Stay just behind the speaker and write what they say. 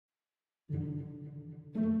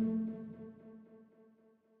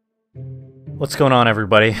What's going on,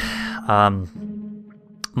 everybody?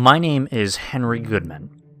 My name is Henry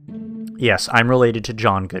Goodman. Yes, I'm related to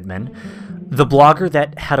John Goodman, the blogger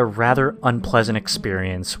that had a rather unpleasant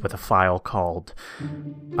experience with a file called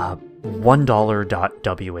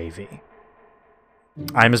 $1.wav.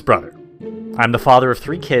 I'm his brother. I'm the father of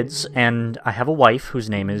 3 kids, and I have a wife whose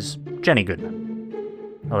name is Jenny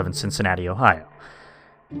Goodman. I live in Cincinnati, Ohio.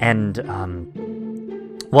 And,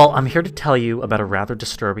 well, I'm here to tell you about a rather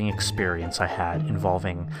disturbing experience I had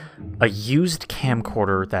involving a used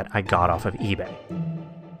camcorder that I got off of eBay.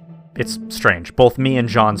 It's strange. Both me and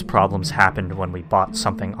John's problems happened when we bought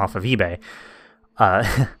something off of eBay.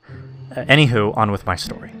 Anywho, on with my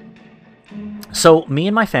story. So, me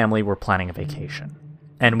and my family were planning a vacation,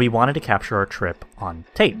 and we wanted to capture our trip on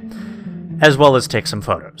tape, as well as take some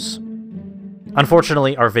photos.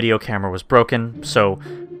 Unfortunately, our video camera was broken, so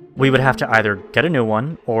we would have to either get a new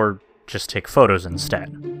one or just take photos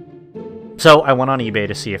instead. So I went on eBay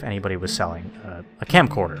to see if anybody was selling a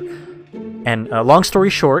camcorder. And long story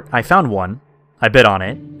short, I found one, I bid on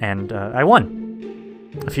it, and I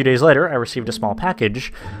won. A few days later, I received a small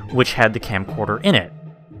package which had the camcorder in it.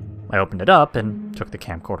 I opened it up and took the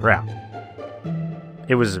camcorder out.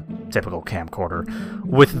 It was a typical camcorder,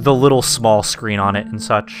 with the little small screen on it and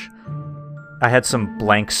such. I had some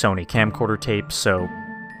blank Sony camcorder tapes, so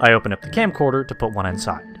I opened up the camcorder to put one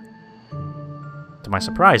inside. To my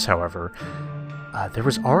surprise, however, there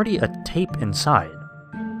was already a tape inside.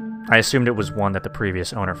 I assumed it was one that the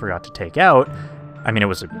previous owner forgot to take out. I mean, it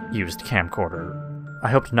was a used camcorder. I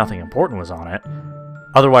hoped nothing important was on it.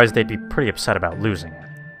 Otherwise, they'd be pretty upset about losing it.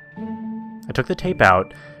 I took the tape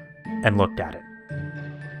out and looked at it.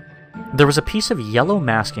 There was a piece of yellow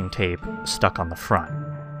masking tape stuck on the front,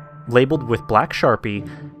 labeled with black Sharpie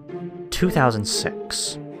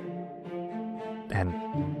 2006. And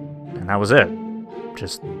that was it.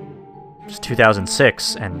 Just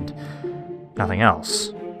 2006 and nothing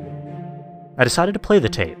else. I decided to play the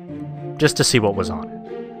tape, just to see what was on it.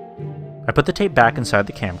 I put the tape back inside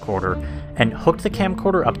the camcorder and hooked the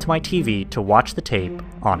camcorder up to my TV to watch the tape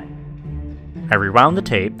on it. I rewound the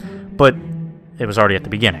tape, but it was already at the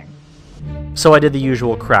beginning. So I did the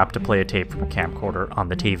usual crap to play a tape from a camcorder on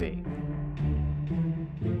the TV.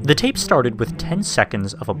 The tape started with 10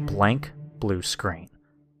 seconds of a blank blue screen.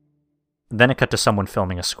 Then it cut to someone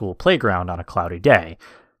filming a school playground on a cloudy day.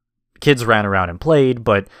 Kids ran around and played,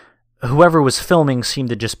 but whoever was filming seemed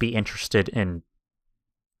to just be interested in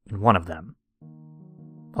one of them.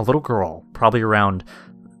 A little girl, probably around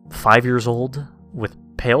 5 years old, with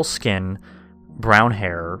pale skin, brown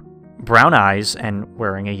hair, brown eyes, and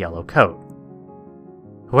wearing a yellow coat.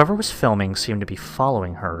 Whoever was filming seemed to be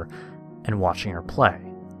following her and watching her play.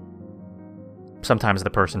 Sometimes the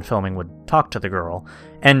person filming would talk to the girl,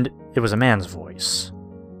 and it was a man's voice.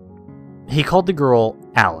 He called the girl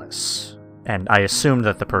Alice, and I assumed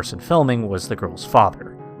that the person filming was the girl's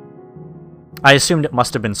father. I assumed it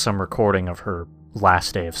must have been some recording of her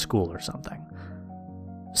last day of school or something.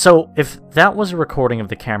 So, if that was a recording of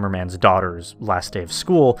the cameraman's daughter's last day of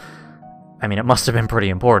school, I mean, it must have been pretty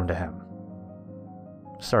important to him.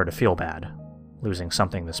 Started to feel bad, losing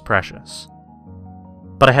something this precious.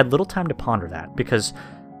 But I had little time to ponder that, because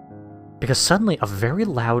suddenly a very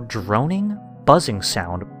loud droning, buzzing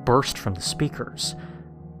sound burst from the speakers,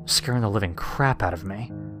 scaring the living crap out of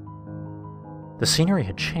me. The scenery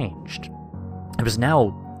had changed. It was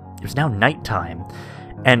now nighttime,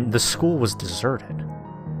 and the school was deserted,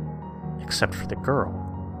 except for the girl.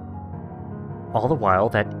 All the while,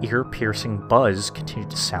 that ear-piercing buzz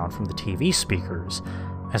continued to sound from the TV speakers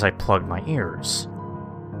as I plugged my ears.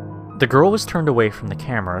 The girl was turned away from the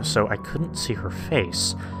camera, so I couldn't see her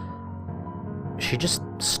face. She just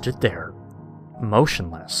stood there,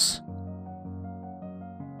 motionless.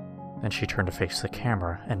 Then she turned to face the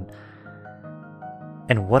camera,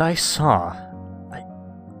 and what I saw,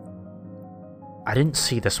 I didn't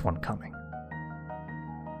see this one coming.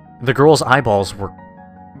 The girl's eyeballs were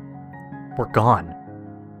gone.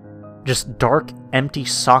 Just dark, empty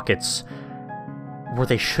sockets where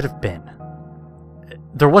they should have been.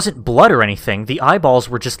 There wasn't blood or anything. The eyeballs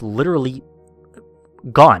were just literally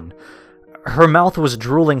gone. Her mouth was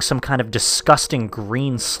drooling some kind of disgusting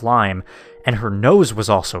green slime, and her nose was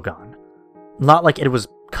also gone. Not like it was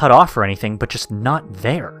cut off or anything, but just not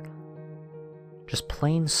there. Just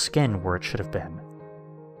plain skin where it should have been.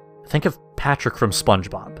 Think of Patrick from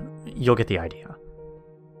SpongeBob. You'll get the idea.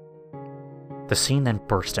 The scene then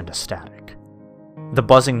burst into static. The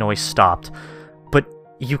buzzing noise stopped, but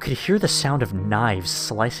you could hear the sound of knives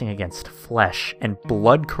slicing against flesh and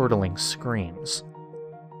blood-curdling screams.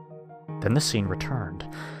 Then the scene returned,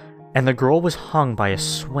 and the girl was hung by a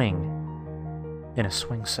swing in a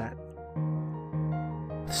swing set,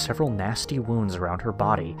 with several nasty wounds around her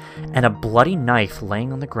body and a bloody knife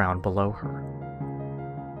laying on the ground below her.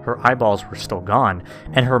 Her eyeballs were still gone,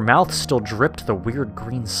 and her mouth still dripped the weird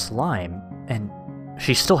green slime, and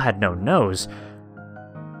she still had no nose.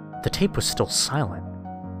 The tape was still silent.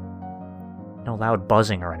 No loud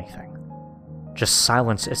buzzing or anything. Just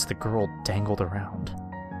silence as the girl dangled around.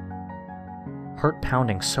 Heart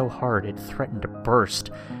pounding so hard it threatened to burst.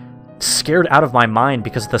 Scared out of my mind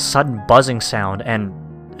because of the sudden buzzing sound and,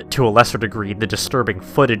 to a lesser degree, the disturbing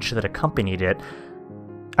footage that accompanied it,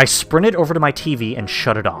 I sprinted over to my TV and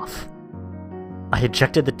shut it off. I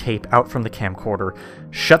ejected the tape out from the camcorder,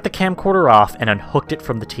 shut the camcorder off, and unhooked it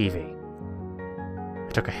from the TV.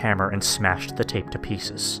 I took a hammer and smashed the tape to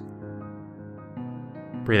pieces.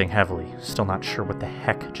 Breathing heavily, still not sure what the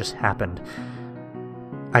heck just happened,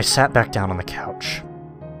 I sat back down on the couch.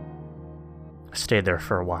 I stayed there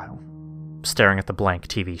for a while, staring at the blank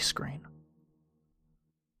TV screen.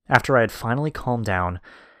 After I had finally calmed down,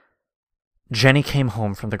 Jenny came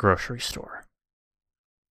home from the grocery store.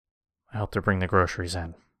 I helped her bring the groceries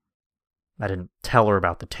in. I didn't tell her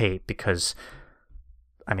about the tape because,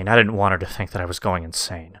 I didn't want her to think that I was going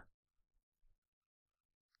insane.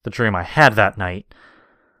 The dream I had that night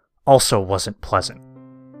also wasn't pleasant.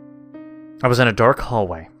 I was in a dark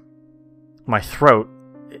hallway. My throat,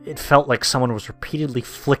 it felt like someone was repeatedly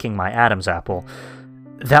flicking my Adam's apple.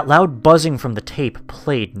 That loud buzzing from the tape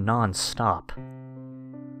played non-stop.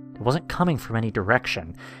 It wasn't coming from any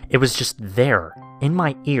direction. It was just there, in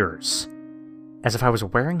my ears, as if I was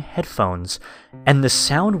wearing headphones, and the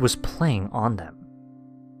sound was playing on them.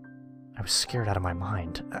 I was scared out of my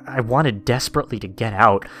mind. I wanted desperately to get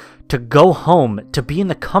out, to go home, to be in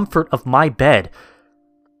the comfort of my bed.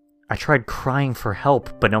 I tried crying for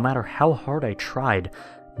help, but no matter how hard I tried,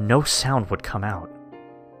 no sound would come out.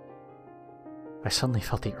 I suddenly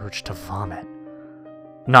felt the urge to vomit.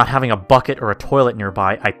 Not having a bucket or a toilet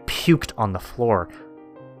nearby, I puked on the floor.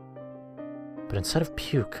 But instead of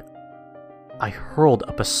puke, I hurled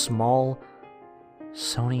up a small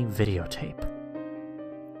Sony videotape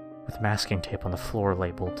with masking tape on the floor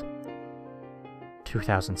labeled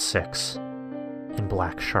 2006 in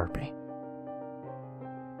black Sharpie.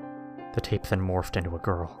 The tape then morphed into a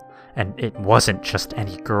girl, and it wasn't just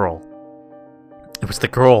any girl. It was the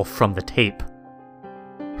girl from the tape.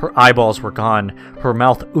 Her eyeballs were gone, her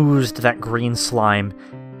mouth oozed that green slime,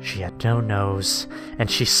 she had no nose, and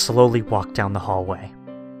she slowly walked down the hallway.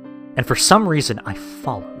 And for some reason, I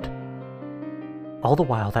followed. All the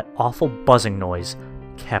while, that awful buzzing noise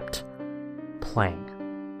kept playing.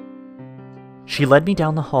 She led me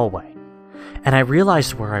down the hallway, and I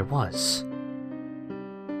realized where I was.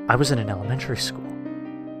 I was in an elementary school.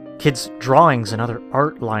 Kids' drawings and other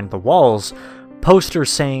art lined the walls. Posters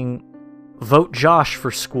saying, "Vote Josh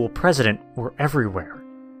for school president," were everywhere.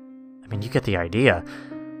 You get the idea.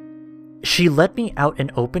 She led me out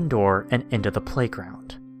an open door and into the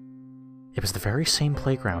playground. It was the very same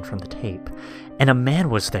playground from the tape, and a man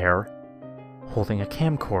was there, holding a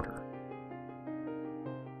camcorder,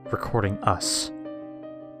 recording us.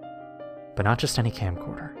 But not just any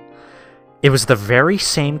camcorder. It was the very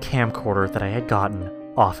same camcorder that I had gotten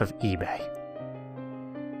off of eBay.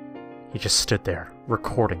 He just stood there,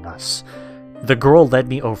 recording us. The girl led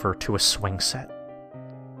me over to a swing set.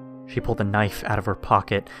 She pulled a knife out of her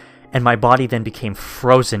pocket, and my body then became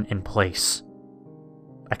frozen in place.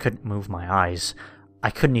 I couldn't move my eyes. I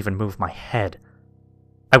couldn't even move my head.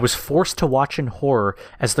 I was forced to watch in horror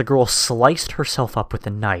as the girl sliced herself up with a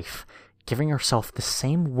knife, giving herself the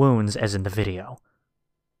same wounds as in the video.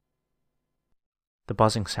 The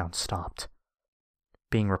buzzing sound stopped,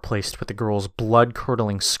 being replaced with the girl's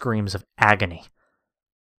blood-curdling screams of agony.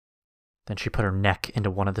 Then she put her neck into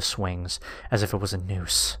one of the swings, as if it was a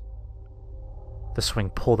noose. The swing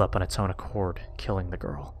pulled up on its own accord, killing the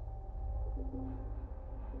girl.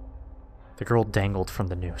 The girl dangled from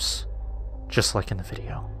the noose, just like in the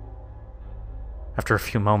video. After a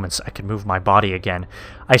few moments, I could move my body again.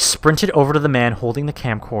 I sprinted over to the man holding the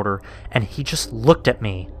camcorder, and he just looked at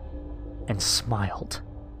me and smiled.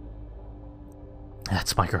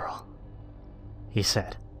 "That's my girl," he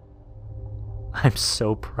said. "I'm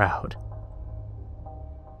so proud."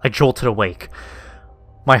 I jolted awake.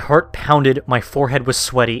 My heart pounded, my forehead was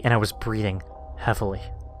sweaty, and I was breathing heavily.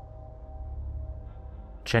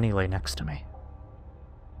 Jenny lay next to me,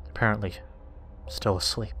 apparently still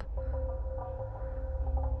asleep.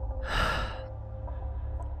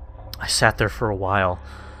 I sat there for a while,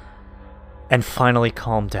 and finally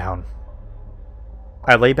calmed down.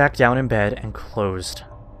 I lay back down in bed and closed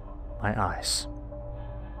my eyes.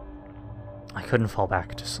 I couldn't fall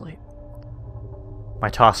back to sleep. My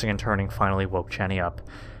tossing and turning finally woke Jenny up.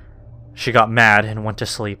 She got mad and went to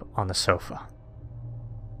sleep on the sofa.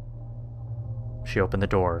 She opened the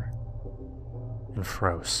door and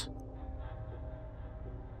froze.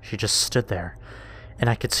 She just stood there, and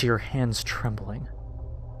I could see her hands trembling.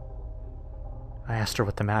 I asked her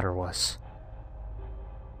what the matter was.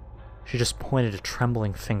 She just pointed a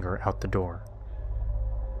trembling finger out the door.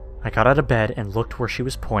 I got out of bed and looked where she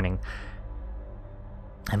was pointing,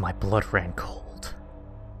 and my blood ran cold.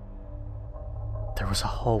 There was a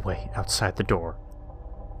hallway outside the door,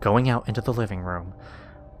 going out into the living room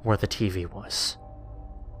where the TV was.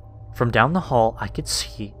 From down the hall, I could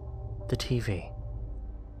see the TV.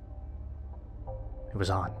 It was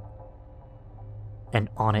on. And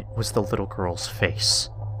on it was the little girl's face.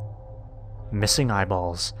 Missing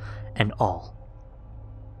eyeballs and all.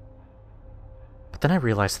 But then I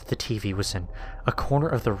realized that the TV was in a corner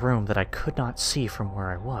of the room that I could not see from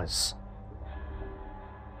where I was.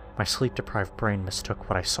 My sleep-deprived brain mistook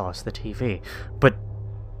what I saw as the TV, but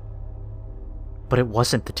it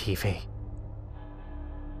wasn't the TV.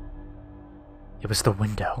 It was the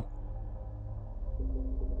window.